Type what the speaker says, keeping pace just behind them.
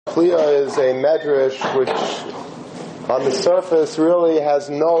Pliya is a medrash which on the surface really has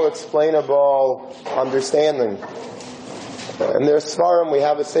no explainable understanding. And there's Svarim, we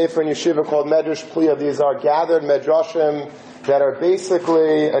have a sefer in Yeshiva called Medrash Pliya. These are gathered medrashim that are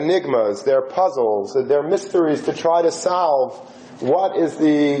basically enigmas, they're puzzles, they're mysteries to try to solve what is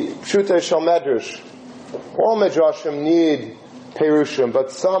the Pshutei Shel Medrash. All medrashim need perushim,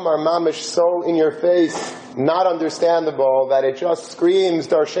 but some are mamish so in your face, not understandable, that it just screams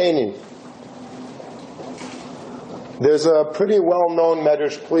darsheni. There's a pretty well-known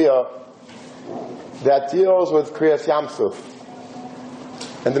Medrash Pliya that deals with Kriyas Yamsuf.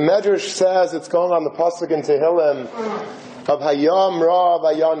 And the Medrash says, it's going on the pasuk in Tehillim of Hayam Ra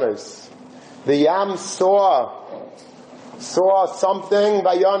Vayanos. The Yam saw something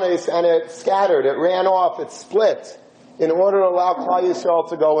Vayanos, and it scattered, it ran off, it split, in order to allow Klal Yisrael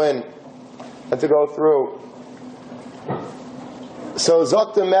to go in and to go through. So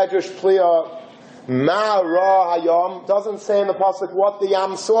Zok the Medrash Pliya, Ma Ra Hayam, doesn't say in the pasuk what the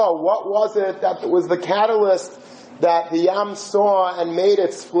Yam saw. What was it that was the catalyst that the Yam saw and made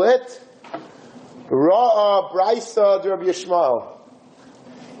it split? Ra'a Braisa de Rabbi Yishmael.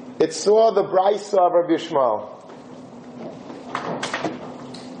 It saw the Braisa of Rabbi Yishmael.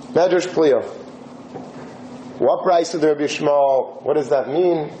 Medrash Pliya. What Braisa de Rabbi Yishmael? What does that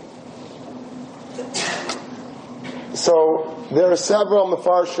mean? So there are several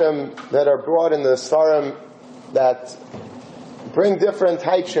mefarshim that are brought in the Sarim that bring different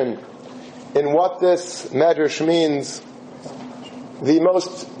taichin in what this medrash means.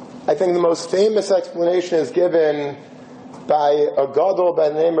 I think the most famous explanation is given by a gadol by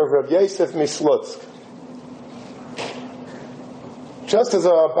the name of Rav Yosef Mislutsk. Just as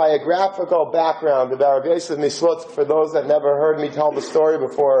a biographical background about Rav Yosef Mislutsk, for those that never heard me tell the story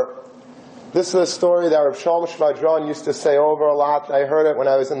before, this is a story that Rav Shalom Shvadron used to say over a lot. I heard it when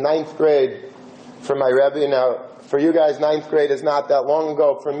I was in 9th grade from my Rebbe. Now, for you guys, 9th grade is not that long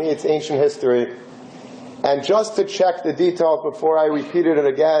ago. For me, it's ancient history. And just to check the details before I repeated it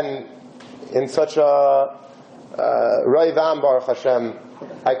again in such a Raivam Baruch Hashem,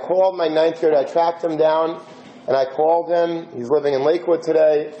 I called my 9th grade, I tracked him down, and I called him. He's living in Lakewood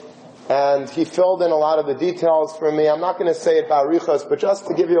today. And he filled in a lot of the details for me. I'm not going to say it barichas, but just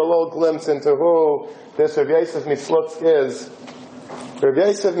to give you a little glimpse into who this Rav Yosef Mislutsk is. Rav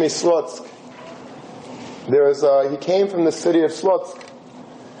Yosef Mislutsk, he came from the city of Slutsk.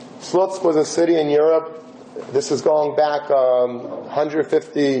 Slutsk was a city in Europe. This is going back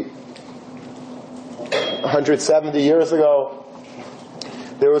 170 years ago.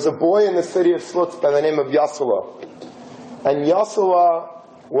 There was a boy in the city of Slutsk by the name of Yasala. And Yasala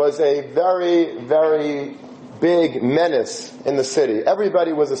was a very, very big menace in the city.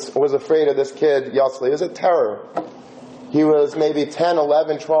 Everybody was afraid of this kid, Yasli. He was a terror. He was maybe 10,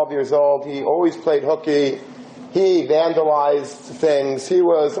 11, 12 years old. He always played hooky. He vandalized things. He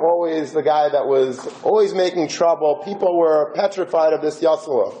was always the guy that was always making trouble. People were petrified of this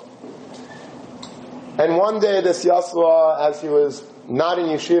Yasla. And one day this Yasla, as he was not in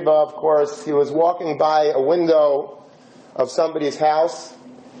yeshiva, of course, he was walking by a window of somebody's house,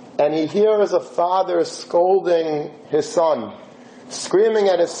 and he hears a father scolding his son, screaming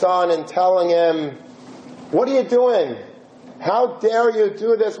at his son and telling him, "What are you doing? How dare you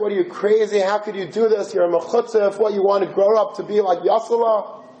do this? What are you, crazy? How could you do this? You're a mechutzef. What, you want to grow up to be like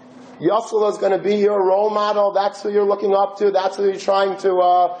Yasala? Yasala is going to be your role model. That's who you're looking up to. That's who you're trying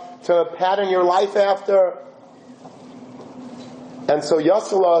to pattern your life after." And so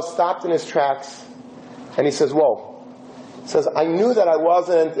Yasala stopped in his tracks, and he says, "Whoa." Says, I knew that I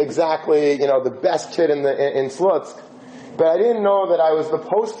wasn't exactly, the best kid in Slutsk, but I didn't know that I was the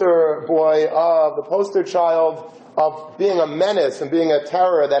poster child of being a menace and being a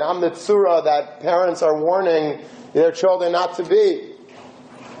terror, that I'm the tzura that parents are warning their children not to be.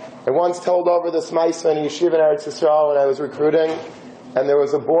 I once told over this Maisa in yeshiva in Eretz Yisrael when I was recruiting, and there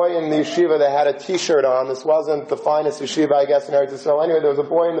was a boy in the yeshiva that had a t-shirt on. This wasn't the finest yeshiva, I guess, in Eretz Yisrael. Anyway, there was a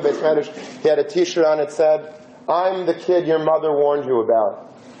boy in the Beis Medrash, he had a t-shirt on, it said, "I'm the kid your mother warned you about."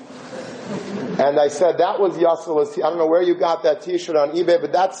 And I said, that was Yasala's I don't know where you got that t-shirt on eBay,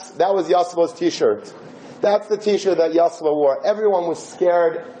 but that was Yasala's t-shirt. That's the t-shirt that Yasala wore. Everyone was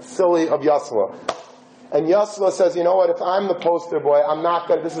scared, silly of Yasala. And Yasala says, you know what, if I'm the poster boy,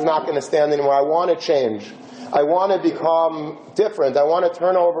 this is not going to stand anymore. I want to change. I want to become different. I want to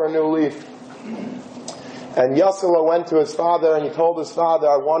turn over a new leaf. And Yasala went to his father and he told his father,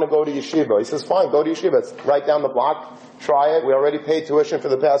 I want to go to yeshiva. He says, fine, go to yeshiva. It's right down the block. Try it. We already paid tuition for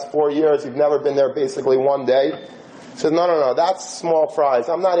the past 4 years. You've never been there basically one day. He says, no, that's small fries.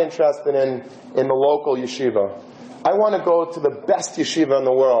 I'm not interested in the local yeshiva. I want to go to the best yeshiva in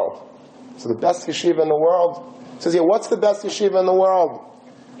the world. So the best yeshiva in the world, he says, yeah, what's the best yeshiva in the world?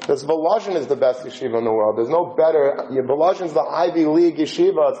 Because Volozhin is the best yeshiva in the world. There's no better. Volozhin is the Ivy League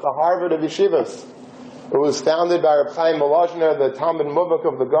yeshiva. It's the Harvard of yeshivas. It was founded by Reb Chaim Volozhiner, the Talmud Muvak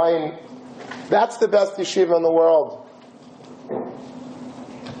of the Gaon. That's the best yeshiva in the world.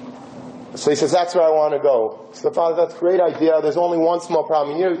 So he says, that's where I want to go. So the father, that's a great idea. There's only one small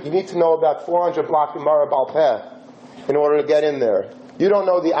problem. You need to know about 400 block Gemara Baal Peh in order to get in there. You don't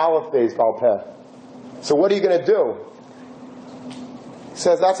know the Aleph Beis Baal Peh. So what are you going to do? He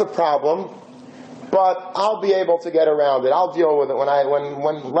says, that's a problem, but I'll be able to get around it. I'll deal with it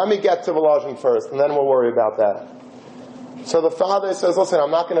when let me get to Volozhin first, and then we'll worry about that. So the father says, listen, I'm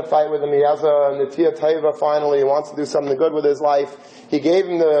not going to fight with him. He has a Netiya Taiva finally. He wants to do something good with his life. He gave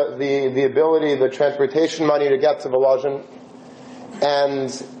him the ability, the transportation money to get to Volozhin.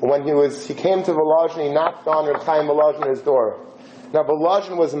 And when he came to Volozhin, he knocked on Reb Chaim Volozhiner's door. Now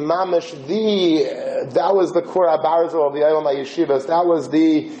Volozhin was mamish that was the Kur Abarzo of the Eilam HaYeshivas. That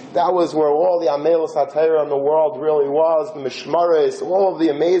was where all the Amelos HaTorah in the world really was, the Mishmaris, all of the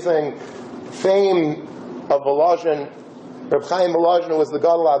amazing fame of Volozhin. Reb Chaim Volozhiner was the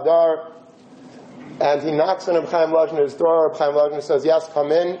Gadol Adar, and he knocks on Reb Chaim Volozhiner's door. Reb Chaim Volozhiner says, yes,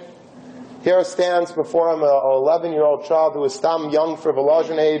 come in. Here stands before him an 11-year-old child who is stam young for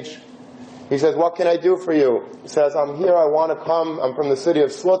Volozhin age. He says, what can I do for you? He says, I'm here, I want to come, I'm from the city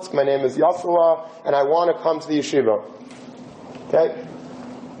of Slutsk, my name is Yasula, and I want to come to the yeshiva. Okay?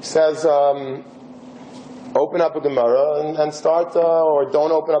 He says, open up a Gemara and start, or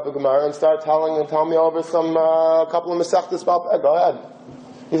don't open up a Gemara and start tell me over a couple of Masechtas Baal Peh. Go ahead.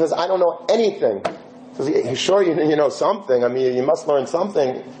 He says, I don't know anything. He says, sure you know something. I mean, you must learn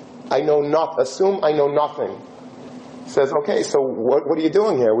something. I know not. Assume I know nothing. He says, okay, so what are you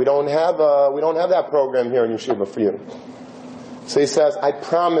doing here? We don't have that program here in yeshiva for you. So he says, I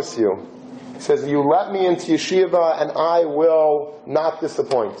promise you. He says, you let me into yeshiva and I will not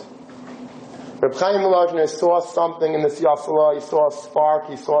disappoint. Reb Chaim Volozhiner saw something in this Yasala, he saw a spark,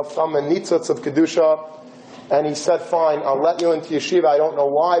 he saw some nitzutz of Kedusha, and he said, fine, I'll let you into yeshiva, I don't know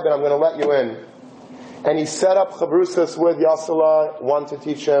why, but I'm going to let you in. And he set up chabrusas with Yasala, one to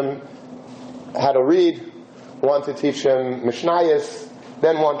teach him how to read, one to teach him Mishnayos,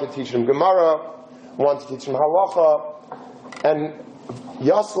 then one to teach him Gemara, one to teach him Halacha, and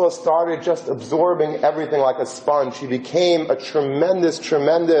Yasala started just absorbing everything like a sponge. He became a tremendous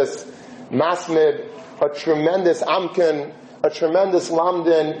Masmid, a tremendous Amkin, a tremendous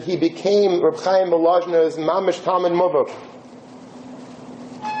Lamdin. He became Reb Chaim Volozhiner's Mamish Talmud Muvak.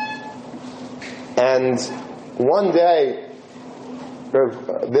 And one day,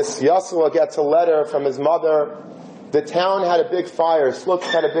 this Yasala gets a letter from his mother. The town had a big fire. Slutsk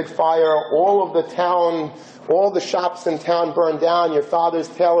had a big fire. All of the town, all the shops in town burned down. Your father's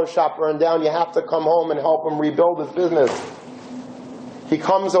tailor shop burned down. You have to come home and help him rebuild his business. He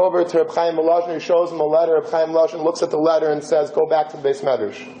comes over to Reb Chaim Volozhiner, he shows him a letter. Reb Chaim Volozhiner looks at the letter and says, go back to the Beis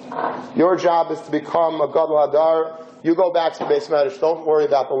Medrash. Your job is to become a Gadol Hadar. You go back to the Beis Medrash. Don't worry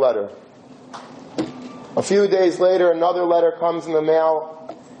about the letter. A few days later, another letter comes in the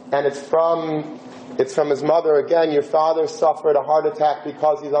mail, and it's from his mother again. Your father suffered a heart attack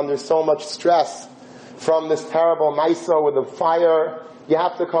because he's under so much stress from this terrible Maisa with the fire. You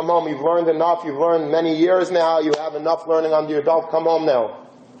have to come home. You've learned enough. You've learned many years now. You have enough learning under your belt. Come home now.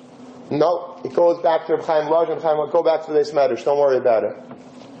 No, it goes back to Reb Chaim Volozhiner. Go back to the Beis Medrash. Don't worry about it.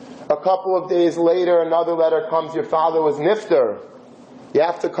 A couple of days later, another letter comes. Your father was nifter. You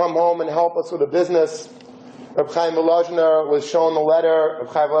have to come home and help us with the business. Reb Chaim Volozhiner was shown the letter. Reb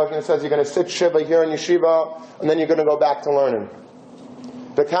Chaim Volozhiner says, you're going to sit Shiva here in Yeshiva, and then you're going to go back to learning.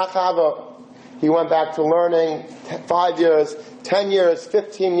 The Kachava, he went back to learning 5 years, 10 years,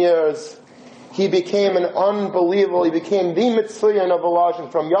 15 years. He became he became the Mitzion of Volozhin.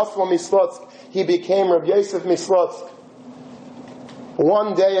 From Yasla Mislutsk, he became Reb Yosef Mislutsk.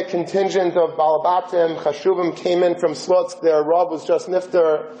 One day a contingent of Balabatim, Chashuvim came in from Slutsk. Their Rav was just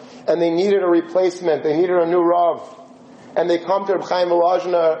nifter, and they needed a replacement. They needed a new Rav. And they come to Reb Chaim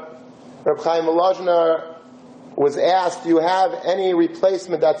Volozhiner. Reb Chaim Volozhiner was asked, do you have any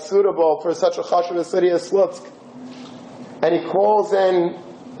replacement that's suitable for such a chashuv city as Slutsk? And he calls in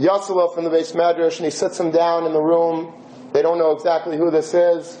Yasala from the Beis Medrash, and he sits him down in the room. They don't know exactly who this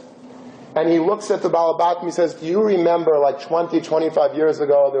is. And he looks at the Balabatim, he says, do you remember like 20, 25 years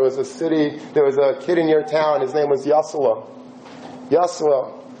ago, there was a kid in your town, his name was Yasala.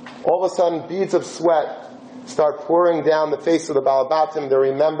 Yasala. All of a sudden, beads of sweat start pouring down the face of the Balabatim. They're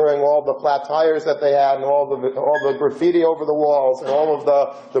remembering all the flat tires that they had, and all the graffiti over the walls, and all of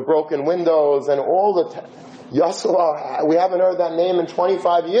the broken windows, and all Yosela, we haven't heard that name in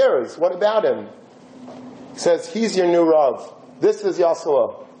 25 years. What about him? He says, he's your new Rav. This is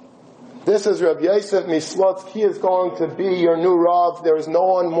Yosela. This is Rav Yosef Mislutsk. He is going to be your new Rav. There is no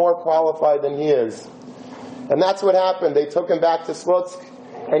one more qualified than he is. And that's what happened. They took him back to Slutsk,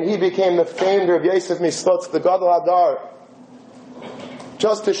 and he became the famed Rav Yosef Mislutsk, the Gadol Hadar.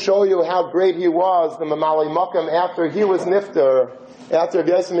 Just to show you how great he was, the Mamali Makam, after he was Nifter, after Rav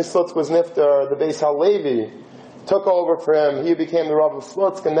Yosef Mislutsk was Nifter, the Beis HaLevi took over for him. He became the Rav of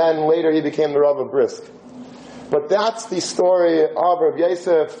Slutsk, and then later he became the Rav of Brisk. But that's the story of Rav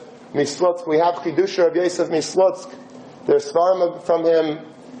Yosef Mislutsk. We have Chidusha Rav Yosef Mislutsk. There's Svarim from him.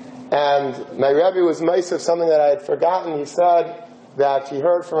 And my Rebbe was Meisef, something that I had forgotten. He said that he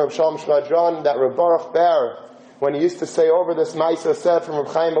heard from Rav Shalom Shvadron that Rav Baruch Ber, when he used to say over this Maisa, said from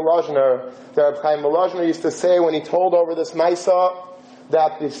Rav Chaim Volozhner, that Rav Chaim Volozhner used to say when he told over this Maisa,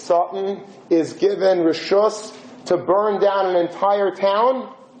 that the Sultan is given Rishus to burn down an entire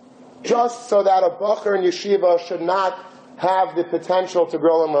town, just so that a Bacher in Yeshiva should not have the potential to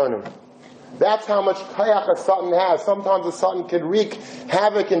grow in learning. That's how much kayach a Sultan has. Sometimes a Sultan could wreak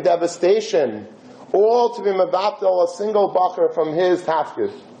havoc and devastation, all to be mevatel a single Bacher from his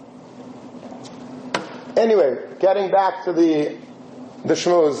tafkid. Anyway, getting back to the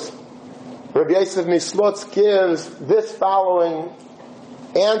shmuz, Rabbi Yosef Mislutsk gives this following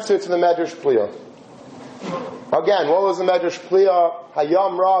answer to the Medrash Pliya. Again, what was the Medrash Pliya?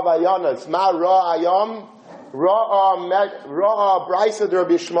 Hayam Ra Vayanas. Ma Ra Hayam Ra Braisa de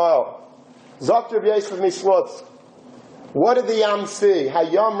Rabbi Shmuel. Zok Rabbi Yosef Mislutsk. What did the Yam see?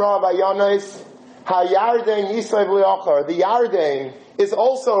 Hayam Ra Vayanas. Hayardain Yisrael V'Yachar. The Yardain is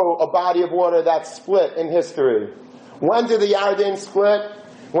also a body of water that's split in history. When did the Yardain split?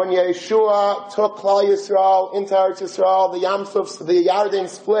 When Yeshua took Klal Yisrael into Eretz Yisrael, the Yardain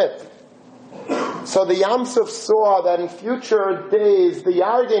split. So the Yamsuf saw that in future days the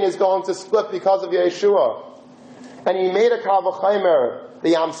Yardain is going to split because of Yeshua. And he made a Kal V'Chaimer,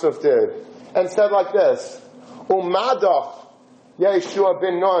 the Yamsuf did, and said like this, Umadach Yeshua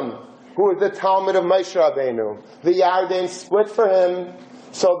bin Nun, who is the Talmud of Moshe Rabbeinu. The Yardain split for him,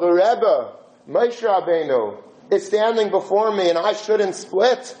 so the Rebbe, Moshe Rabbeinu, is standing before me and I shouldn't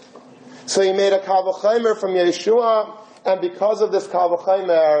split. So he made a Kal V'Chaimer from Yeshua, and because of this Kal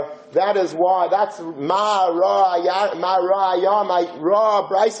V'Chaimer, that is why, that's Ma Ra Ayam, Ra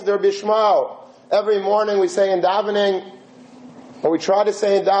Braisa de Rabbi Shmuel. Every morning we say in davening, or we try to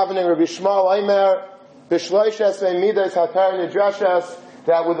say in davening, Rabbi Shmuel Aimer, B'shloishes Midas HaTorah Nidreshes,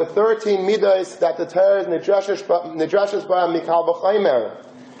 that with the 13 Midas, that the Torah is Nidreshes B'am Mikal V'Chaimer.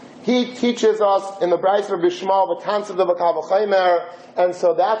 He teaches us in the Braisa of Rabbi Shmuel the concept of a Kal V'Chaimer, and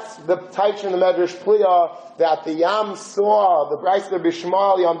so that's the Taich in the Medrash Pliya, that the Yam saw, the Braisa of Rabbi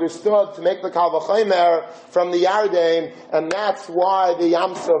Shmuel, he understood to make the Kal V'Chaimer from the Yardain, and that's why the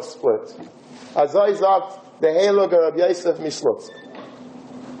Yam Suf split. Azai Zakt, the Heilig of Rabbi Yosef Mislutsk.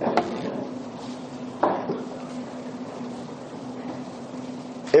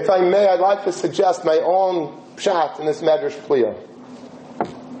 If I may, I'd like to suggest my own pshat in this Medrash Pliya.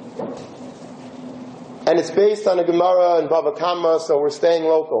 And it's based on a Gemara in Bava Kama, so we're staying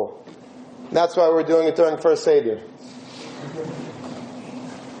local. That's why we're doing it during First Seder.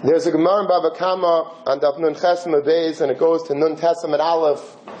 There's a Gemara in Bava Kama on Daf Nun Chesem Beis, and it goes to Nun Tesem at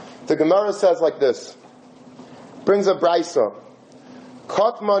Aleph. The Gemara says like this, brings a Braisa.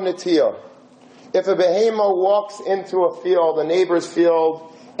 Kotma Netiya. If a behema walks into a field, a neighbor's field,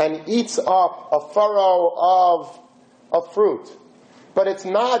 and eats up a furrow of fruit, but it's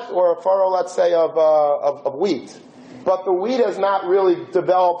not, or a furrow, let's say, of wheat, but the wheat has not really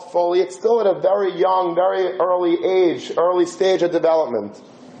developed fully. It's still at a very young, very early stage of development.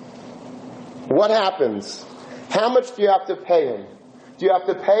 What happens? How much do you have to pay him? Do you have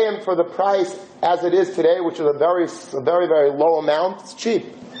to pay him for the price as it is today, which is a very, very low amount? It's cheap.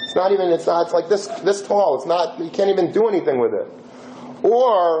 It's like this tall. It's not, you can't even do anything with it.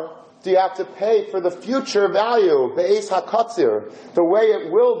 Or do you have to pay for the future value, be'ez hakatzir, the way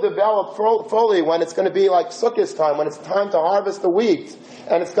it will develop fully when it's going to be like Sukkot time, when it's time to harvest the wheat,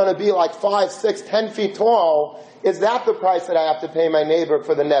 and it's going to be like 5, 6, 10 feet tall? Is that the price that I have to pay my neighbor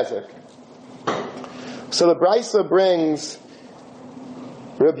for the nezek? So the Braisa brings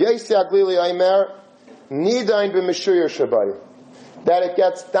Rabbi Yossi Aglili Aimer, Nidain b'Meshur Shabai, that it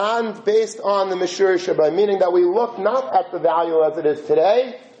gets done based on the Meshur Shabai, meaning that we look not at the value as it is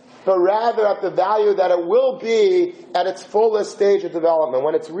today, but rather at the value that it will be at its fullest stage of development.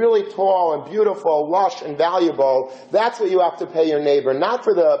 When it's really tall and beautiful, lush and valuable, that's what you have to pay your neighbor, not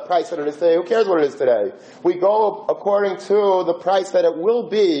for the price that it is today. Who cares what it is today? We go according to the price that it will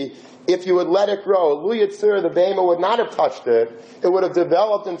be if you would let it grow. Lu Yitzir, the behemoth, would not have touched it. It would have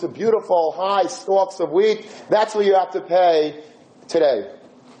developed into beautiful, high stalks of wheat. That's what you have to pay today.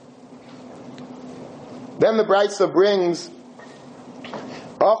 Then the Brisa brings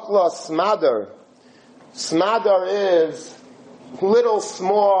Ochla Smadar. Smadar is little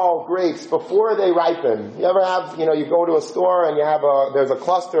small grapes before they ripen. You ever have, you go to a store and there's a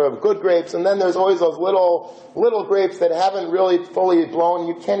cluster of good grapes, and then there's always those little grapes that haven't really fully blown.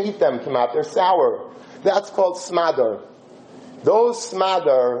 You can't eat them, come out. They're sour. That's called Smadar. Those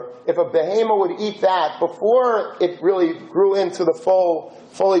Smadar, if a behemoth would eat that before it really grew into the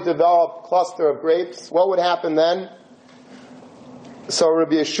fully developed cluster of grapes, what would happen then? So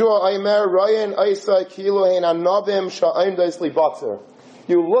Rabbi Yeshua Aimer Ryan Aisai Kilo Hein Anavim Sha'im Daisli Batzer.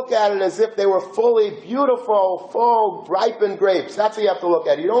 You look at it as if they were fully beautiful, full, ripened grapes. That's what you have to look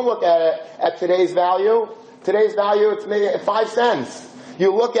at. You don't look at it at today's value. Today's value, it's maybe 5 cents.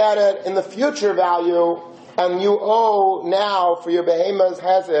 You look at it in the future value, and you owe now for your behemoth's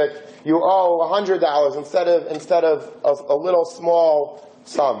hezek, you owe $100 instead of a little small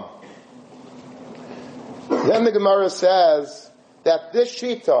sum. Then the Gemara says that this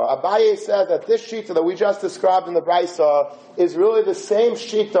shita, Abaye says that this shita that we just described in the Brisa is really the same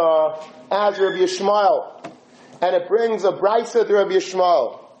shita as Rabbi Yishmael. And it brings a Brisa to Rabbi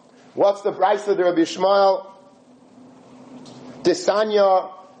Yishmael. What's the Brisa to Rabbi Yishmael?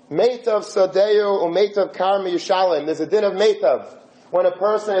 Desanya, Meitav Sadeu, Umeitav Karmi Yishalim. There's a din of Meitav. When a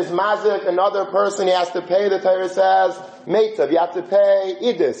person is mazik, another person, he has to pay, the Torah says, Meitav. You have to pay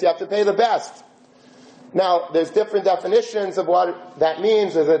Idis. You have to pay the best. Now, there's different definitions of what that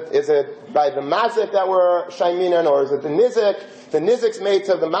means. Is it by the mazik that we're shaiminan, or is it the nizik? The nizik's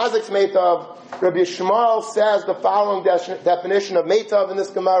meitav, the mazik's meitav. Rabbi Yishmael says the following definition of meitav in this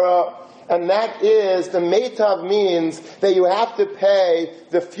Gemara, and that is the meitav means that you have to pay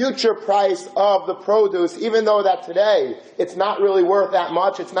the future price of the produce, even though that today it's not really worth that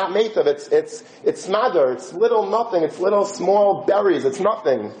much. It's not meitav. It's smadar. It's little nothing. It's little small berries. It's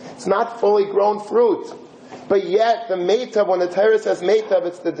nothing. It's not fully grown fruit. But yet, the meitav, when the Torah says meitav,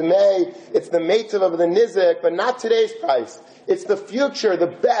 it's the demei, it's the meitav of the nizik, but not today's price. It's the future, the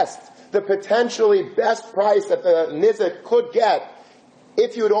best, the potentially best price that the nizik could get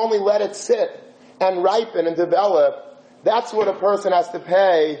if you would only let it sit and ripen and develop. That's what a person has to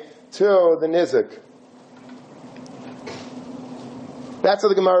pay to the nizik. That's what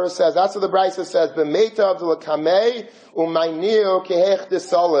the Gemara says. That's what the Brisa says. B'meitav l'kamei u'mayniu kehech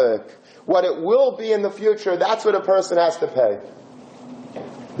d'salik. What it will be in the future, that's what a person has to pay.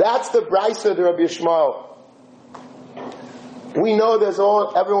 That's the Brisa to Rabbi Yishmael. We know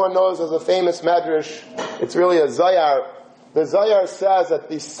everyone knows there's a famous medrash. It's really a Zayar. The Zayar says that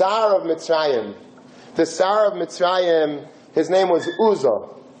the Sar of Mitzrayim, his name was Uzzah.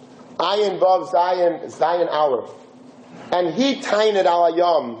 Ayin Vav Zayin Aleph. And he tained al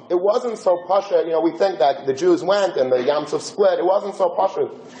Yam. It wasn't so pasha. We think that the Jews went and the Yam Suf split. It wasn't so pasha.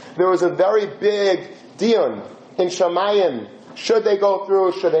 There was a very big diyun in Shamayim. Should they go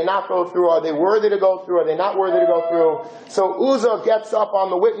through? Should they not go through? Are they worthy to go through? Are they not worthy to go through? So Uzzah gets up on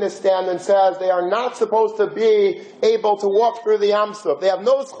the witness stand and says they are not supposed to be able to walk through the Yam Suf. They have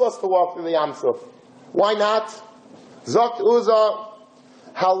no schus to walk through the Yam Suf. Why not? Zokt Uzzah,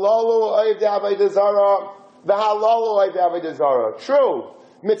 halalu oivdei avodah zarah. True,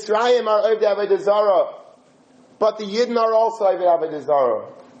 Mitzrayim are Ovdei Avodah Zarah, but the Yidden are also Ovdei Avodah Zarah.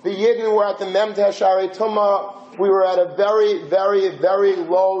 The Yidden were at the Memteh Shari Tumah. We were at a very, very, very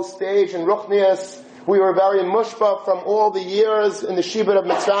low stage in Ruchnias. We were very mushba from all the years in the Shibud of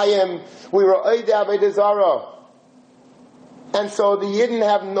Mitzrayim. We were Ovdei Avodah Zarah. And so the Yidden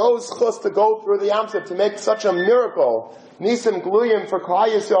have no schus to go through the Yam Suf to make such a miracle. Nisim Gluyim for Klal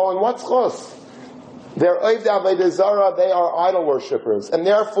Yisrael, and what schus? They're Ovdei Avodah Zarah, they are idol worshippers, and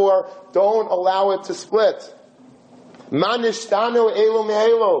therefore don't allow it to split. Manishtanu elu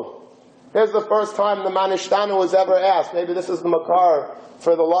me'elu. Here's the first time the Manishtanu was ever asked. Maybe this is the Makar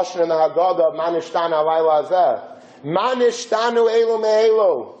for the Lashon and the Haggadah of Manishtanu alayla hazeh. Manishtanu elu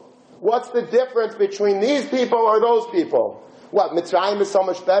me'elu. What's the difference between these people or those people? What, Mitzrayim is so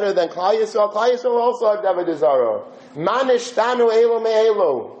much better than Klal Yisrael? Klal Yisrael also have Avodah Zarah. Manishtanu elu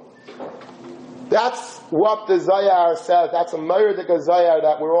me'elu. That's what the Zayar says. That's a Ma'ardik Zayar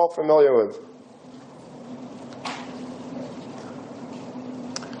that we're all familiar with.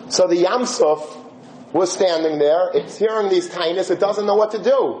 So the Yam Suf was standing there. It's hearing these tainis. It doesn't know what to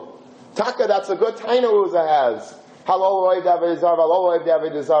do. Taka, that's a good taina Uzzah has. Halol oiv David Zara, halol oiv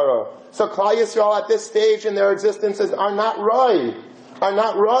David Zara. So Klal Yisrael at this stage in their existences are not right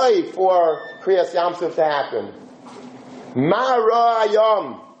for Kriyas Yamsuf to happen. Ma ra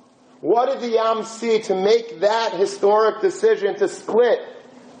ayam. What did the Yam see to make that historic decision to split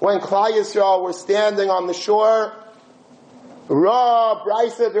when Klal Yisrael were standing on the shore? Ra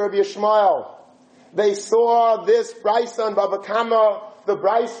Brisa de Rabbi Yishmael. They saw this Brisa in Bava Kama, the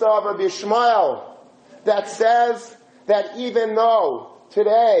Brisa of Rabbi Yishmael, that says that even though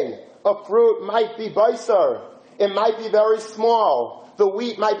today a fruit might be Beisar, it might be very small, the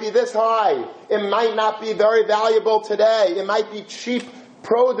wheat might be this high, it might not be very valuable today, it might be cheap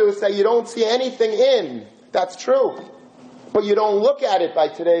produce that you don't see anything in. That's true. But you don't look at it by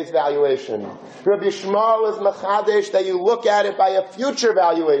today's valuation. Rabbi Yishmael is mechadesh that you look at it by a future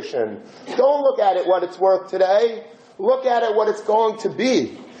valuation. Don't look at it what it's worth today. Look at it what it's going to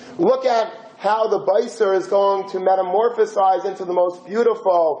be. Look at how the Beiser is going to metamorphosize into the most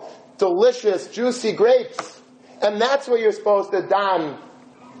beautiful, delicious, juicy grapes. And that's what you're supposed to don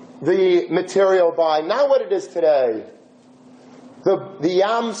the material by, not what it is today. The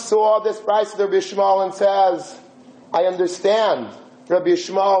Yam saw this Brisa of Rabbi Yishmael and says, I understand Rabbi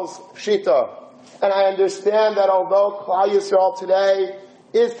Yishmael's Shita, and I understand that although Klal Yisrael today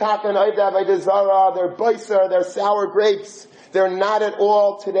is Takan Oidav Eidazara, they're Beiser, they're sour grapes, they're not at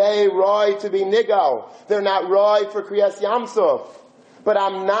all today Roy to be Nigal, they're not Roy for Kriyas Yamsuf, but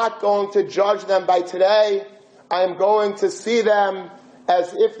I'm not going to judge them by today. I'm going to see them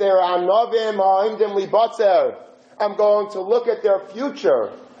as if they're Anovim or Imdim Libatzer. I'm going to look at their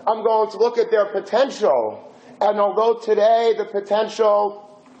future. I'm going to look at their potential. And although today the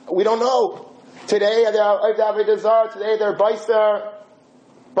potential, we don't know. Today they're Beiser,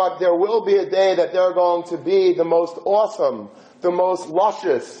 but there will be a day that they're going to be the most awesome, the most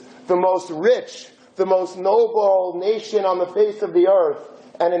luscious, the most rich, the most noble nation on the face of the earth.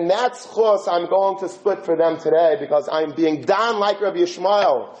 And in that schos, I'm going to split for them today because I'm being done like Rabbi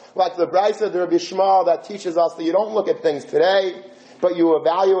Yishmael, like the Brisa of Rabbi Yishmael that teaches us that you don't look at things today, but you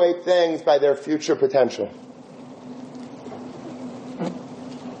evaluate things by their future potential.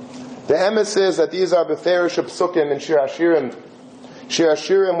 The emes is that these are Beferish Psukim and Shir Hashirim. Shir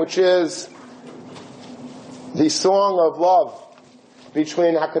Hashirim, which is the song of love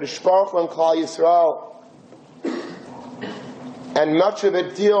between HaKadosh Baruch Hu and Klal Yisrael. And much of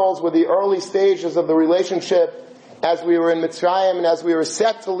it deals with the early stages of the relationship as we were in Mitzrayim and as we were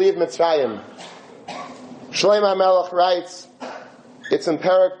set to leave Mitzrayim. Shlomo HaMelech writes, it's in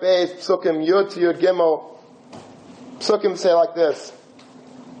Perek Beis, Psukim Yud to Yud Gimel. Psukim say like this.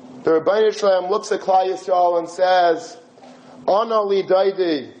 The Rebbeinu Shalom looks at Klal Yisrael and says, Ana li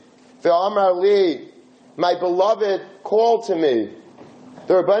daidi, ve'amar li, my beloved called to me.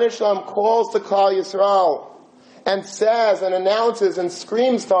 The Rebbeinu Shalom calls to Klal Yisrael and says and announces and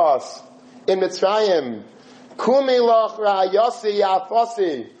screams to us in Mitzrayim, Kumi lach ra'yasi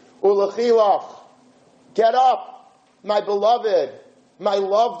yafasi ulechi lach. Get up, my beloved, my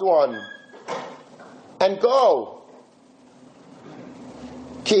loved one, and go.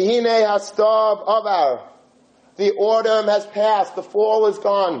 Kihine hastav avar. The autumn has passed, the fall is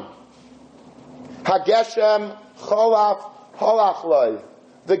gone. Hageshem cholaf halachloi.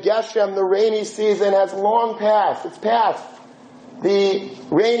 The Geshem, the rainy season, has long passed. It's passed. The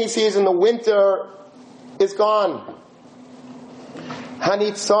rainy season, the winter, is gone.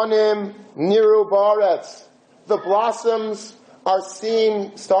 Hanitzonim niru baretz. The blossoms are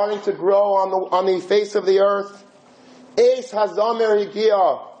seen starting to grow on the face of the earth. Eis hazamer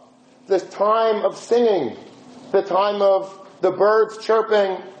higia. The time of singing, the time of the birds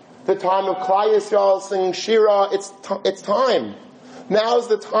chirping, the time of Klal Yisrael singing Shira. It's time. Now's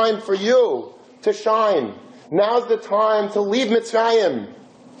the time for you to shine. Now's the time to leave Mitzrayim.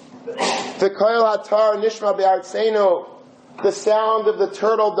 The koil hatar nishma be'artzeinu. The sound of the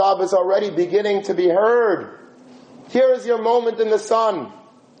turtle dove is already beginning to be heard. Here is your moment in the sun.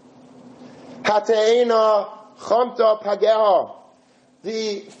 Hateina chamta pageha.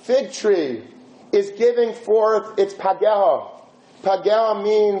 The fig tree is giving forth its pageha. Pageha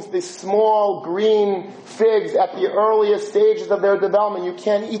means the small green figs at the earliest stages of their development. You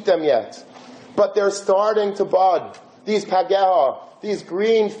can't eat them yet. But they're starting to bud. These pageha, these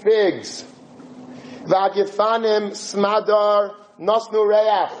green figs. V'agefanim smadar nosnu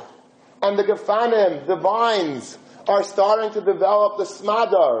reach. And the gefanim, the vines, are starting to develop the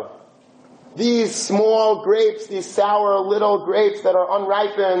smadar. These small grapes, these sour little grapes that are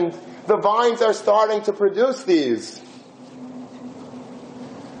unripened, the vines are starting to produce these.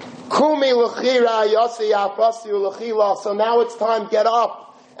 So now it's time, get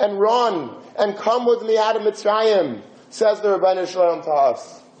up and run and come with me out of Mitzrayim, says the Rebbeinu Shalom to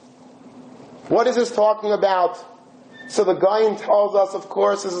us. What is this talking about? So the Gaon tells us, of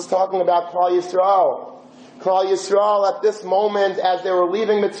course, this is talking about Klal Yisrael. Klal Yisrael, at this moment, as they were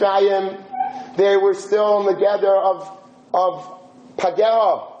leaving Mitzrayim, they were still in the gather of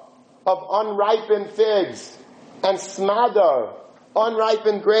pageh, of unripened figs, and smadar,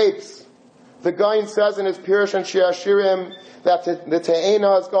 unripened grapes. The Gaon says in his Pirush and Shir Hashirim that the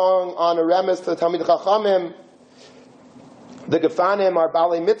Te'ena is going on a remes to the Talmid Chachamim. The Gefanim are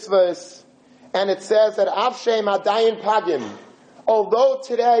Balei Mitzvahs. And it says that Avshem Adayin Pagim. Although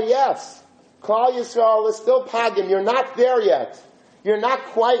today, yes, Klal Yisrael is still Pagim. You're not there yet. You're not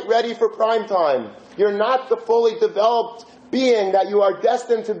quite ready for prime time. You're not the fully developed being that you are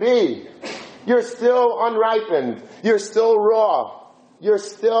destined to be. You're still unripened. You're still raw. You're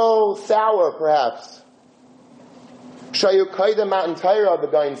still sour, perhaps. Shayukaida Matan Torah, the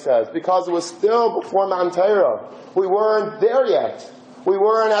Gaon says, because it was still before Matan Torah. We weren't there yet. We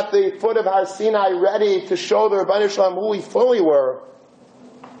weren't at the foot of Har Sinai ready to show the Rebbeinu Shalom who we fully were.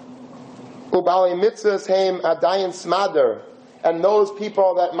 Ubalei mitzvahs heim adayin smader. And those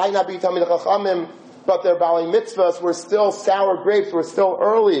people that might not be Talmid Chachamim, but their Balei mitzvahs were still sour grapes, were still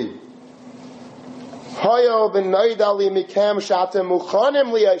early.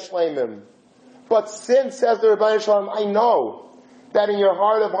 But since, says the Rebbeinu Shalom, I know that in your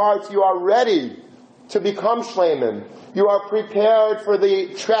heart of hearts you are ready to become shleimim. You are prepared for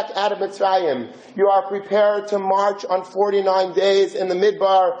the trek out of Mitzrayim. You are prepared to march on 49 days in the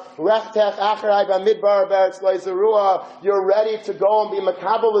Midbar. Rechtech acharei b'midbar be'eretz lo zerua. You're ready to go and be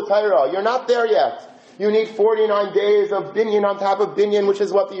makabel l'Torah. You're not there yet. You need 49 days of binyan on top of binyan, which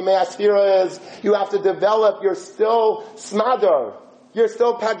is what the Yemei Asfira is. You have to develop. You're still smadar. You're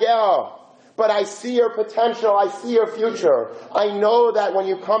still pageh. But I see your potential. I see your future. I know that when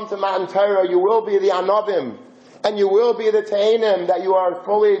you come to Matan Torah, you will be the Anavim. And you will be the Te'enim that you are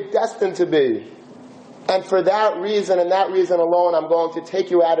fully destined to be. And for that reason, and that reason alone, I'm going to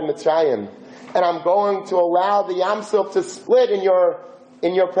take you out of Mitzrayim. And I'm going to allow the Yam Suf to split in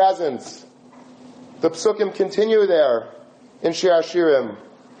your presence. The Psukim continue there in Shir Hashirim.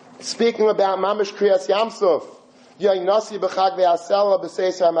 Speaking about Mamish Kriyas Yam Suf. Yainasi b'chag ve'asela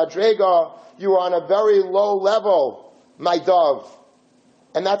b'seisar madrega. You are on a very low level, my dove.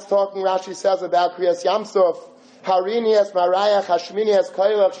 And that's talking, Rashi says, about Kriyas Yam Suf. Harini es marayach, hashmini es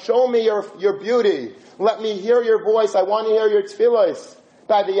kailach. Show me your beauty. Let me hear your voice. I want to hear your tefillos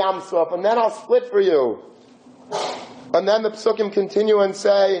by the Yam Suf, and then I'll split for you. And then the Psukim continue and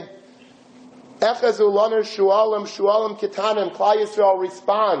say, Echezu laner shualim, shualim kitanim. Klal Yisrael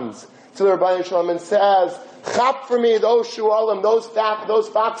responds to the Rebbeinu Shalom and says, Chap for me those shualim, those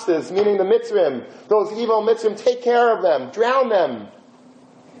foxes, meaning the Mitzrim, those evil Mitzrim, take care of them, drown them.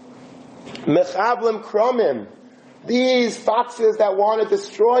 Mechavlim kromim. These foxes that want to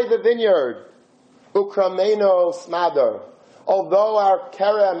destroy the vineyard. Ukrameno smadar. Although our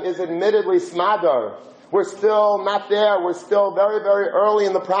kerem is admittedly smadar, we're still not there. We're still very, very early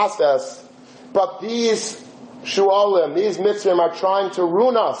in the process. But these shualim, these mitzvim are trying to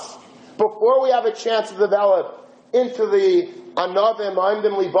ruin us before we have a chance to develop into the anavim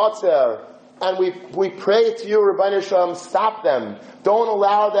ha'imdim libatzer. And we pray to you, Rebbeinu Shalom, stop them. Don't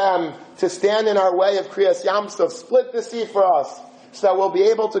allow them to stand in our way of Kriyas Yam Suf. Split the sea for us so that we'll be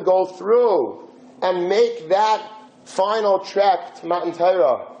able to go through and make that final trek to Matan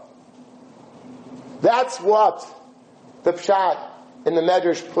Torah. That's what the Pshat in the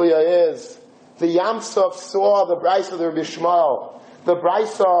Medrash Puya is. The Yam Suf saw the Brisa of the Rabbi Shmuel, the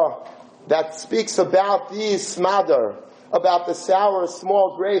Brisa that speaks about these smadar, about the sour,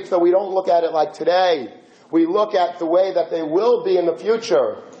 small grapes, so we don't look at it like today. We look at the way that they will be in the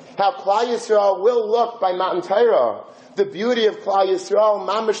future. How Klal Yisrael will look by Matan Torah. The beauty of Klal Yisrael,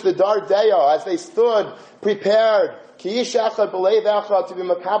 mamish the dar deya, as they stood prepared, ki ish echad b'leiv echad, to be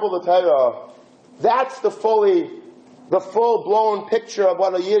makabel the Torah. That's the full-blown picture of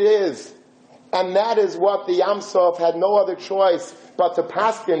what a Yid is. And that is what the Yam Suf had no other choice but to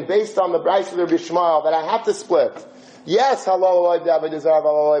paskin based on the Brisa of Rabbi Shmuel, that I have to split. Yes, halal oiv David Azar,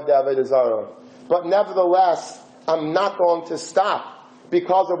 halal oiv David Azar. But nevertheless, I'm not going to stop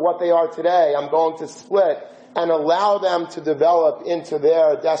because of what they are today. I'm going to split and allow them to develop into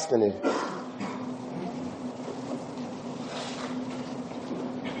their destiny.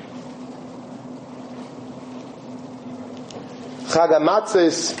 Chag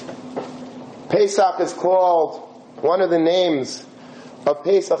HaMatzos, Pesach is called, one of the names of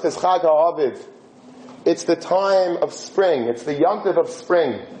Pesach is Chag HaAviv. It's the time of spring. It's the Yom Tov of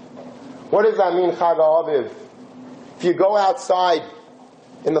spring. What does that mean, Chag HaAviv? If you go outside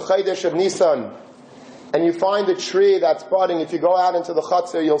in the Chodesh of Nisan, and you find a tree that's budding. If you go out into the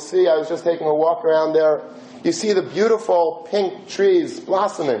Chutzner, you'll see, I was just taking a walk around there, you see the beautiful pink trees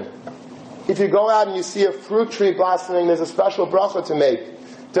blossoming. If you go out and you see a fruit tree blossoming, there's a special bracha to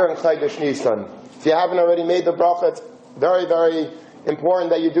make during Chodesh Nisan. If you haven't already made the bracha, it's very, very important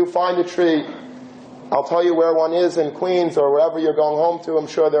that you do find a tree. I'll tell you where one is in Queens or wherever you're going home to. I'm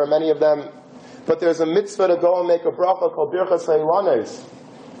sure there are many of them. But there's a mitzvah to go and make a bracha called Birchas Hailanes.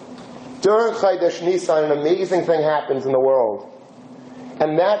 During Chodesh Nisan, an amazing thing happens in the world.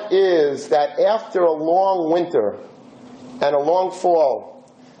 And that is that after a long winter and a long fall,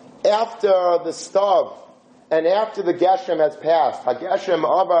 after the Stav and after the Geshem has passed, HaGeshem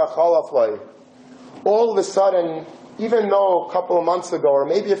Avar Chalafloi, all of a sudden, even though a couple of months ago or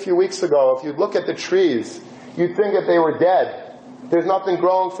maybe a few weeks ago, if you look at the trees, you'd think that they were dead. There's nothing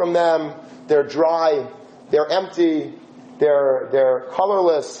growing from them. They're dry. They're empty. They're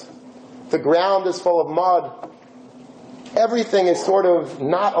colorless. The ground is full of mud. Everything is sort of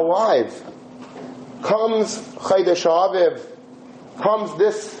not alive. Comes Chodesh Aviv, comes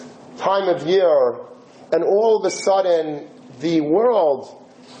this time of year, and all of a sudden the world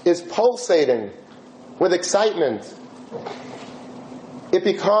is pulsating with excitement. It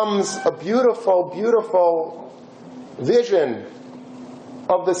becomes a beautiful, beautiful vision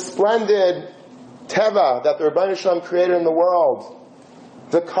of the splendid teva that the Rebbeinu Shalom created in the world.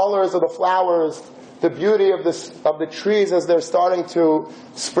 The colors of the flowers, the beauty of the trees as they're starting to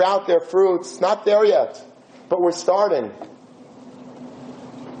sprout their fruits. Not there yet, but we're starting.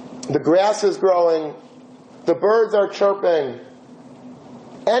 The grass is growing. The birds are chirping.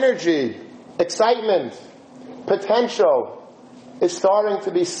 Energy, excitement, potential is starting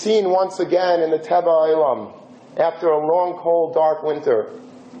to be seen once again in the Teva Olam after a long, cold, dark winter.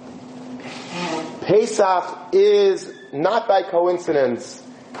 Pesach is not by coincidence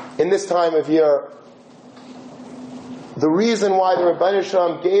in this time of year. The reason why the Rebbeinu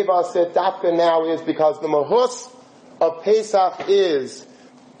Shalom gave us it dafka now is because the mahus of Pesach is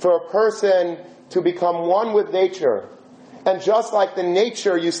for a person to become one with nature. And just like the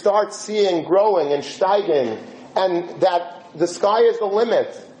nature you start seeing growing and steiging, and that the sky is the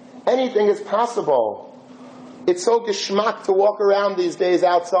limit, anything is possible. It's so geschmack to walk around these days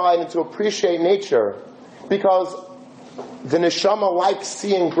outside and to appreciate nature, because the neshama likes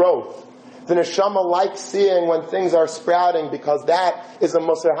seeing growth. The neshama likes seeing when things are sprouting, because that is a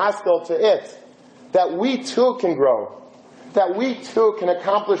Moser Haskell to it. That we too can grow. That we too can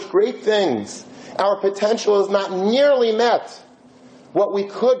accomplish great things. Our potential is not nearly met. What we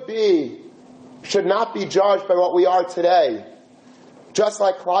could be should not be judged by what we are today. Just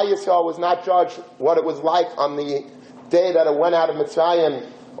like Klal Yisrael was not judged what it was like on the day that it went out of Mitzrayim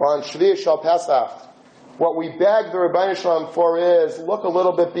or on Shvi Shal Pesach. What we beg the Rebbeinu Shalom for is look a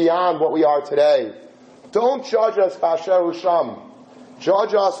little bit beyond what we are today. Don't judge us B'asher Husham.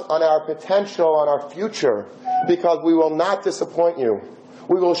 Judge us on our potential, on our future, because we will not disappoint you.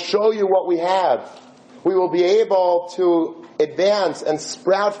 We will show you what we have. We will be able to advance and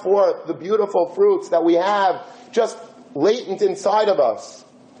sprout forth the beautiful fruits that we have just latent inside of us.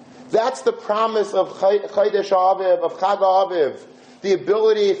 That's the promise of Chodesh Aviv, of Chag Aviv. The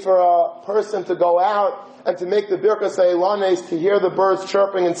ability for a person to go out and to make the Birkas Hailanes, to hear the birds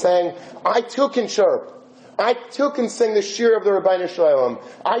chirping and saying, I too can chirp. I too can sing the shir of the Rebbeinu Shalom.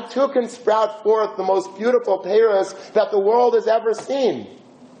 I too can sprout forth the most beautiful peiros that the world has ever seen.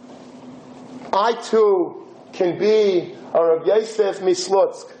 I too can be a Rav Yosef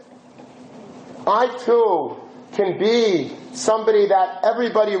Mislutsk. I too can be somebody that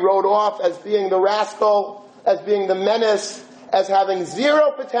everybody wrote off as being the rascal, as being the menace, as having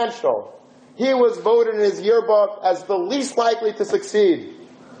zero potential. He was voted in his yearbook as the least likely to succeed.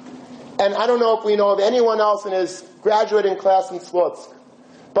 And I don't know if we know of anyone else in his graduating class in Slutsk.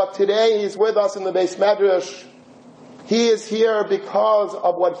 But today he's with us in the Beis Medrash. He is here because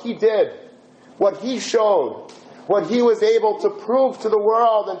of what he did, what he showed, what he was able to prove to the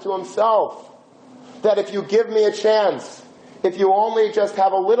world and to himself. That if you give me a chance, if you only just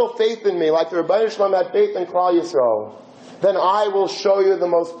have a little faith in me, like the Rebbeinu Shalom had faith in Klal Yisrael, then I will show you the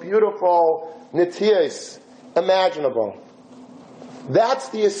most beautiful netiyos imaginable. That's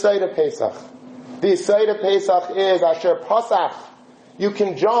the Yesod of Pesach. The Yesod of Pesach is Asher Pasach. You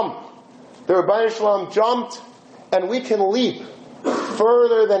can jump. The Rebbeinu Shalom jumped, and we can leap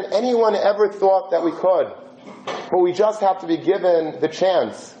further than anyone ever thought that we could. But we just have to be given the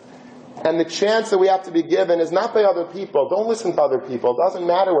chance. And the chance that we have to be given is not by other people. Don't listen to other people. It doesn't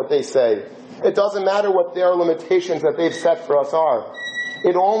matter what they say. It doesn't matter what their limitations that they've set for us are.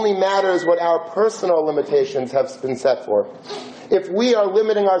 It only matters what our personal limitations have been set for. if we are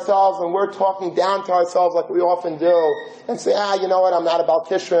limiting ourselves and we're talking down to ourselves like we often do, and say, you know what, I'm not about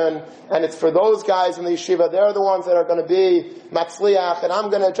Tishrin, and it's for those guys in the yeshiva, they're the ones that are going to be matzliach, and I'm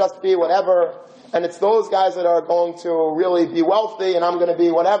going to just be whatever, and it's those guys that are going to really be wealthy, and I'm going to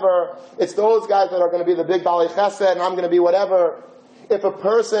be whatever, it's those guys that are going to be the big Bali Chesed, and I'm going to be whatever. If a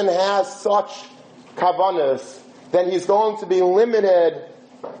person has such kavanas, then he's going to be limited,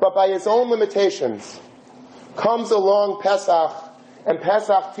 but by his own limitations. Comes along Pesach, and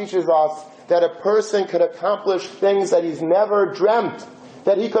Pesach teaches us that a person could accomplish things that he's never dreamt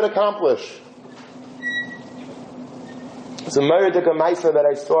that he could accomplish. It's a Meridika Maisa that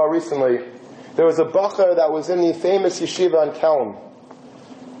I saw recently. There was a bacher that was in the famous yeshiva in Kelm.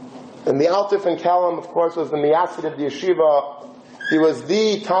 And the Altif in Kelm, of course, was the Miyasid of the yeshiva. He was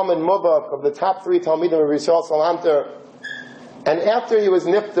the Talmud Mubak of the top 3 Talmidim of Yisrael Salanter. And after he was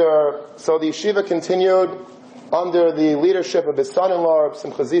nifter, so the yeshiva continued under the leadership of his son-in-law, Reb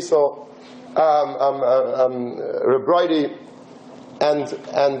Simcha Zissel, Reb Broidi.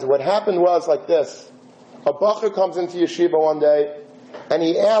 And what happened was like this. A bacher comes into yeshiva one day, and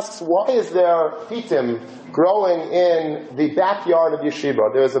he asks, why is there chitim growing in the backyard of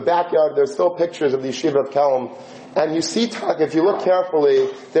yeshiva? There's a backyard, there's still pictures of the yeshiva of Kelm, and you see, if you look carefully,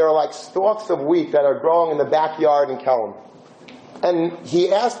 there are like stalks of wheat that are growing in the backyard in Kelm. And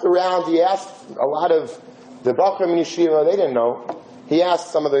he asked around, he asked a lot of the Bachrim in yeshiva, they didn't know. He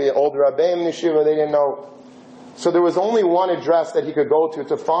asked some of the older Rabbeim in yeshiva, they didn't know. So there was only one address that he could go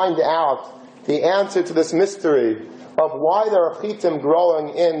to find out the answer to this mystery of why there are chitim growing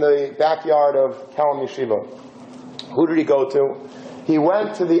in the backyard of Kelm Yeshiva. Who did he go to? He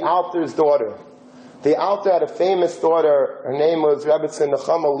went to the Alter's daughter. The Alter had a famous daughter, her name was Rebbetzin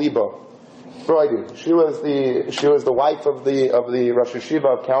Nechama Liba. Broidi. She was the wife of the Rosh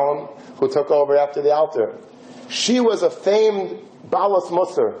Yeshiva of Kelm, who took over after the Alter. She was a famed Balas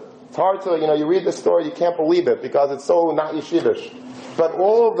Musar. It's hard to, you read the story, you can't believe it, because it's so not yeshivish. But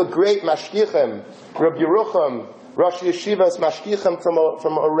all the great mashgichim, Reb Yerucham, Rosh Yeshivas mashgichim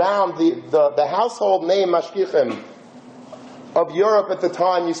from around the household name mashgichim of Europe at the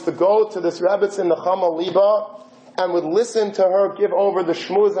time used to go to this Rebbetzin Nechama Liba and would listen to her give over the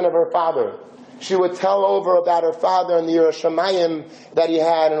shmuzin of her father. She would tell over about her father and the Yerushalayim that he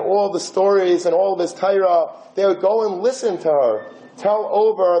had and all the stories and all of his Torah. They would go and listen to her, tell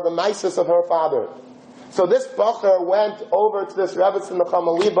over the maisus of her father. So this bacher went over to this Rebbetzin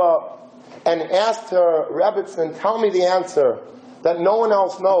Nechama Liba and asked her, Rebbetzin, tell me the answer that no one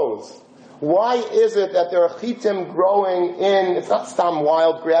else knows. Why is it that there are chitim growing in, it's not some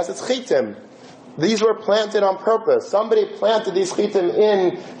wild grass, it's chitim. These were planted on purpose. Somebody planted these chitim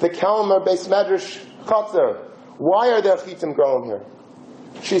in the Kelmer Beis Medrash Chatzar. Why are there chitim growing here?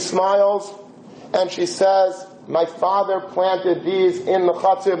 She smiles and she says, my father planted these in the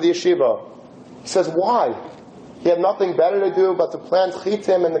Chatzar of the yeshiva. He says, why? He had nothing better to do but to plant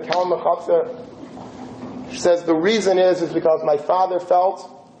chitim in the Kelmer Chatzar. She says, the reason is because my father felt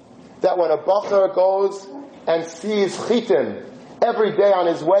that when a bacher goes and sees chitim every day on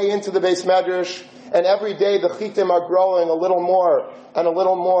his way into the Beis Medrash, and every day the chitim are growing a little more, and a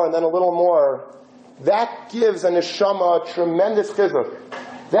little more, and then a little more, that gives a neshama a tremendous chizuk.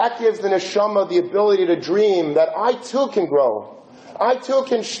 That gives the neshama the ability to dream that I too can grow. I too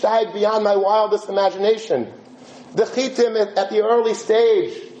can steig beyond my wildest imagination. The chitim at the early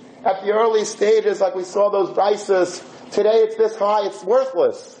stages, like we saw those brises, today it's this high, it's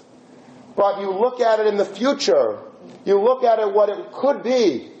worthless. But you look at it in the future, you look at it what it could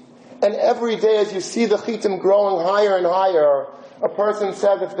be, and every day as you see the chitim growing higher and higher, a person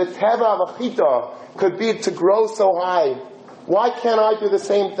says, if the teva of a chita could be to grow so high, why can't I do the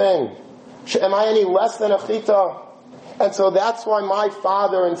same thing? Am I any less than a chita? And so that's why my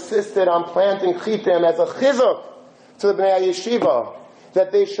father insisted on planting chitim as a chizuk to the Bnei Yeshiva,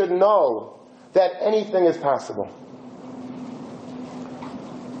 that they should know that anything is possible.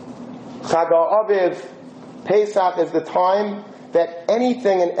 Chag HaAviv, Pesach is the time that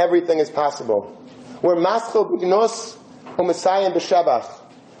anything and everything is possible. We're maschil b'gnus u'mesayim b'shebach.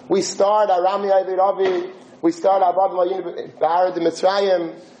 We start Arami Avid Avi, we start Abad Layin B'Arad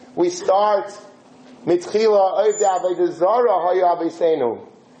Mitzrayim, we start Mitchila Oivde Avodah Zara Hayu Aviseinu.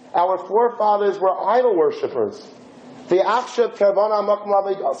 Our forefathers were idol worshippers. The Achshav Kervana Makam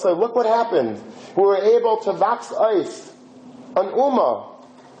Avodah. So look what happened. We were able to vax ice, an ummah,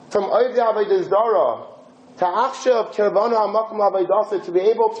 from Oivde Avodah Zara to Achshav Kervana Makam Avodah, to be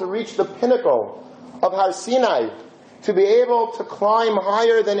able to reach the pinnacle of Har Sinai, to be able to climb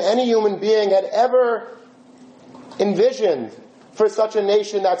higher than any human being had ever envisioned for such a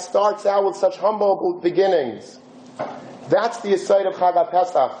nation that starts out with such humble beginnings. That's the aside of Chag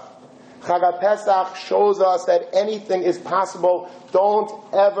HaPesach. Chag HaPesach shows us that anything is possible. Don't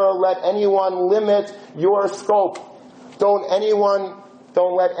ever let anyone limit your scope. Don't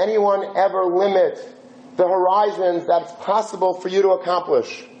let anyone ever limit the horizons that's possible for you to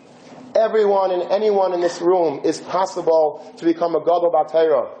accomplish. Everyone and anyone in this room is possible to become a Gadol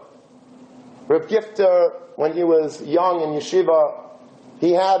B'Torah. Reb Gifter, when he was young in yeshiva,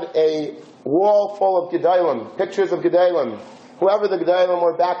 he had a wall full of Gedalim, pictures of Gedalim. Whoever the Gedalim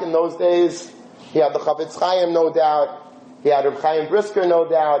were back in those days, he had the Chavetz Chaim, no doubt. He had Reb Chaim Brisker, no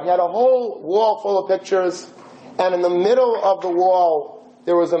doubt. He had a whole wall full of pictures. And in the middle of the wall,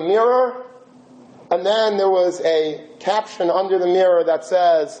 there was a mirror, and then there was a caption under the mirror that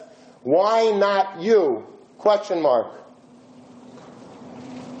says, "Why not you?" Question mark.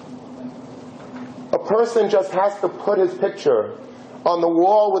 A person just has to put his picture on the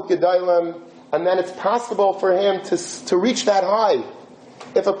wall with Gedalim, and then it's possible for him to reach that high.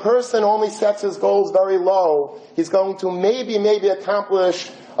 If a person only sets his goals very low, he's going to maybe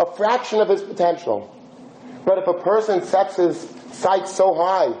accomplish a fraction of his potential. But if a person sets his sights so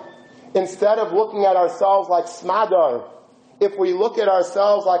high, instead of looking at ourselves like Smadar, if we look at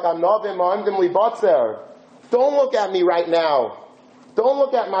ourselves like Anavim Ma'amdim Libatzer, don't look at me right now. Don't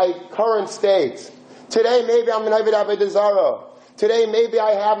look at my current state. Today maybe I'm an Ovid Avodah Zarah. Today maybe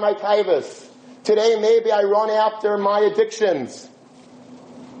I have my taivas. Today maybe I run after my addictions.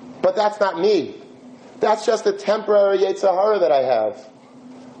 But that's not me. That's just a temporary Yetzer Hara that I have.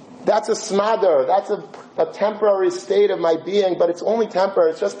 That's a smadar. That's a temporary state of my being, but it's only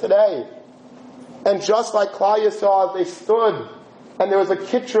temporary. It's just today. And just like Klal Yisrael, they stood, and there was a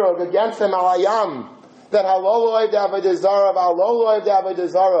kitrug against them, al hayam, that halol oiv d'avodah zarah, halol oiv d'avodah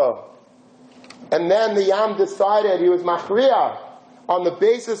zarah. And then the Yam decided, he was machriya, on the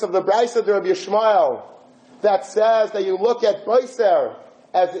basis of the Brisa of Rabbi Yishmael, that says that you look at Boiser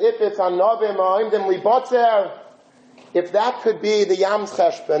as if it's Anavim Ma'imdim Libatzer. If that could be the Yam's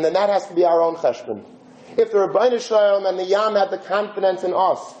cheshbon, then that has to be our own cheshbon. If the Rebbeinu Shalom and the Yam had the confidence in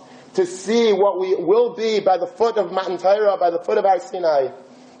us to see what we will be by the foot of Matan Torah, by the foot of Har Sinai,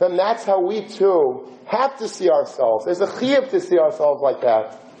 then that's how we too have to see ourselves. There's a chiyuv to see ourselves like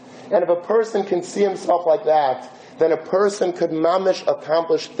that. And if a person can see himself like that, then a person could mamish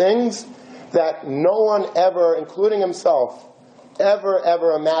accomplish things that no one ever, including himself,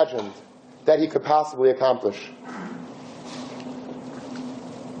 ever imagined that he could possibly accomplish.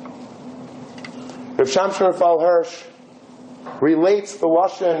 Rav Shamshon Raphael Hirsch relates the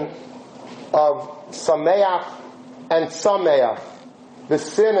lashon of sameach and sameach. The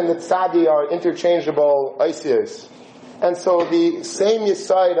sin and the tzadi are interchangeable isis. And so the same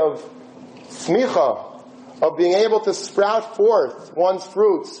yesod of smicha, of being able to sprout forth one's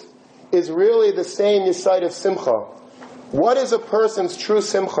fruits, is really the same yesod of simcha. What is a person's true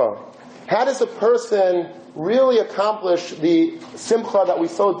simcha? How does a person really accomplish the simcha that we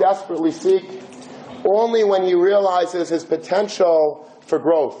so desperately seek? Only when he realizes his potential for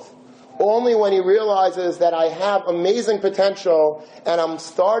growth. Only when he realizes that I have amazing potential and I'm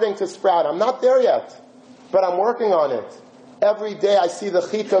starting to sprout. I'm not there yet, but I'm working on it. Every day I see the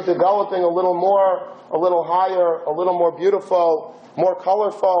chita developing a little more, a little higher, a little more beautiful, more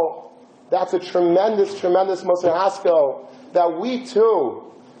colorful. That's a tremendous Moser Haskell, that we too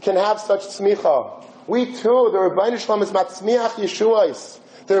can have such tzmicha. We too, the Rebbeinu Shalom is matzmiach Yeshuais.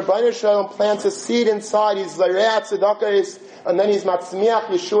 The Rebbeinu Shalom plants a seed inside. He's Zareat Tzedakahis, and then he's Matzmiach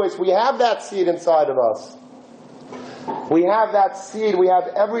Yeshuas. We have that seed inside of us. We have that seed. We have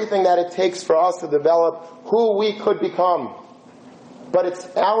everything that it takes for us to develop who we could become. But it's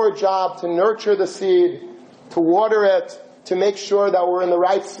our job to nurture the seed, to water it, to make sure that we're in the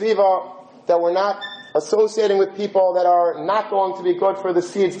right sviva, that we're not associating with people that are not going to be good for the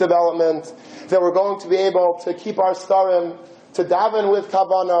seed's development, that we're going to be able to keep our starim, to daven with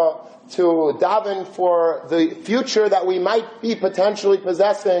kavanah, to daven for the future that we might be potentially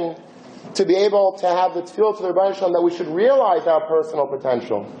possessing, to be able to have the tefillah to the Rebbeinu Shalom that we should realize our personal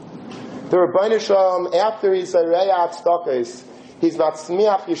potential. The Rebbeinu Shalom, after he's Zareat Tzedakahis, he's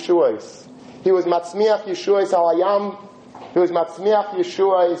Matzmiach Yeshuas. He was Matzmiach Yeshuas al hayam. He was Matzmiach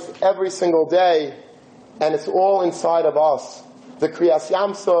Yeshuas every single day, and it's all inside of us. The Kriyas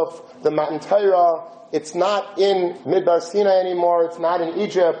Yamsuf, the Matan Torah, it's not in Midbar Sinai anymore, it's not in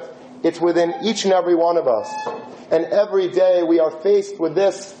Egypt, it's within each and every one of us. And every day we are faced with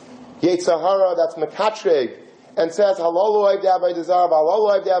this Yetzer Hara that's Mekatreg, and says, Halolu oiv d'avodah zarah,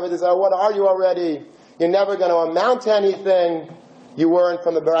 halolu oiv d'avodah zarah, what are you already? You're never going to amount to anything. You weren't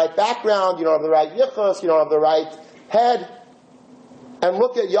from the right background, you don't have the right yichus, you don't have the right head. And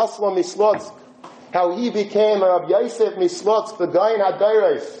look at Yoslo Mislotsk. how he became a Rabbi Yosef Mislotz, the Gaon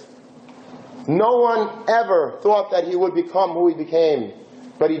HaDoros. No one ever thought that he would become who he became,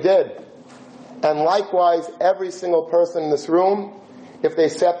 but he did. And likewise, every single person in this room, if they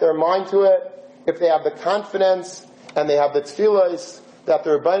set their mind to it, if they have the confidence and they have the tefillos that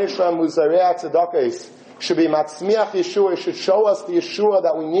the Rebbeinu Shalom Muzarei Tzedakos should be Matzmiach Yeshua, should show us the Yeshua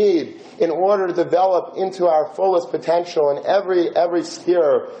that we need in order to develop into our fullest potential in every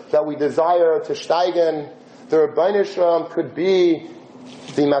sphere that we desire to steigen. The Rebbeinu Shalom could be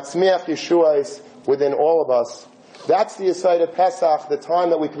the Matzmiach Yeshuas within all of us. That's the Yesod of Pesach, the time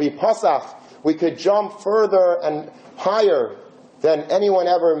that we could be Pesach. We could jump further and higher than anyone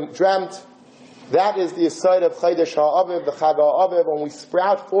ever dreamt. That is the Yesod of Chodesh HaAviv, the Chag HaAviv, when we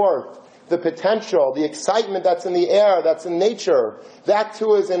sprout forth the potential, the excitement that's in the air, that's in nature. That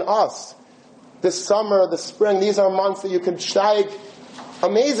too is in us. The summer, the spring, these are months that you can steig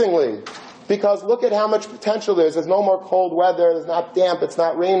amazingly. Because look at how much potential there is. There's no more cold weather, there's not damp, it's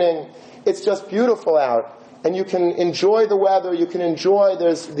not raining. It's just beautiful out. And you can enjoy the weather, you can enjoy,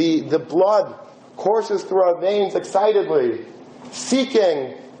 there's the blood courses through our veins excitedly,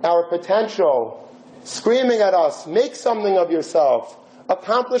 seeking our potential, screaming at us, make something of yourself,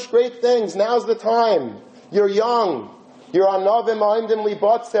 accomplish great things, now's the time. You're young, you're anavim ha'imdim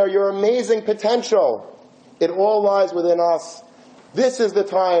libotzer, your amazing potential. It all lies within us. This is the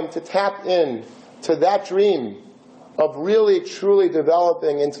time to tap in to that dream of really, truly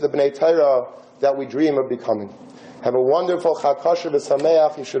developing into the Bnei Torah that we dream of becoming. Have a wonderful Chag Kosher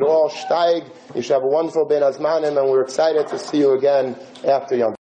v'Sameach. You should all steig. You should have a wonderful Ben Azmanim, and we're excited to see you again after Yom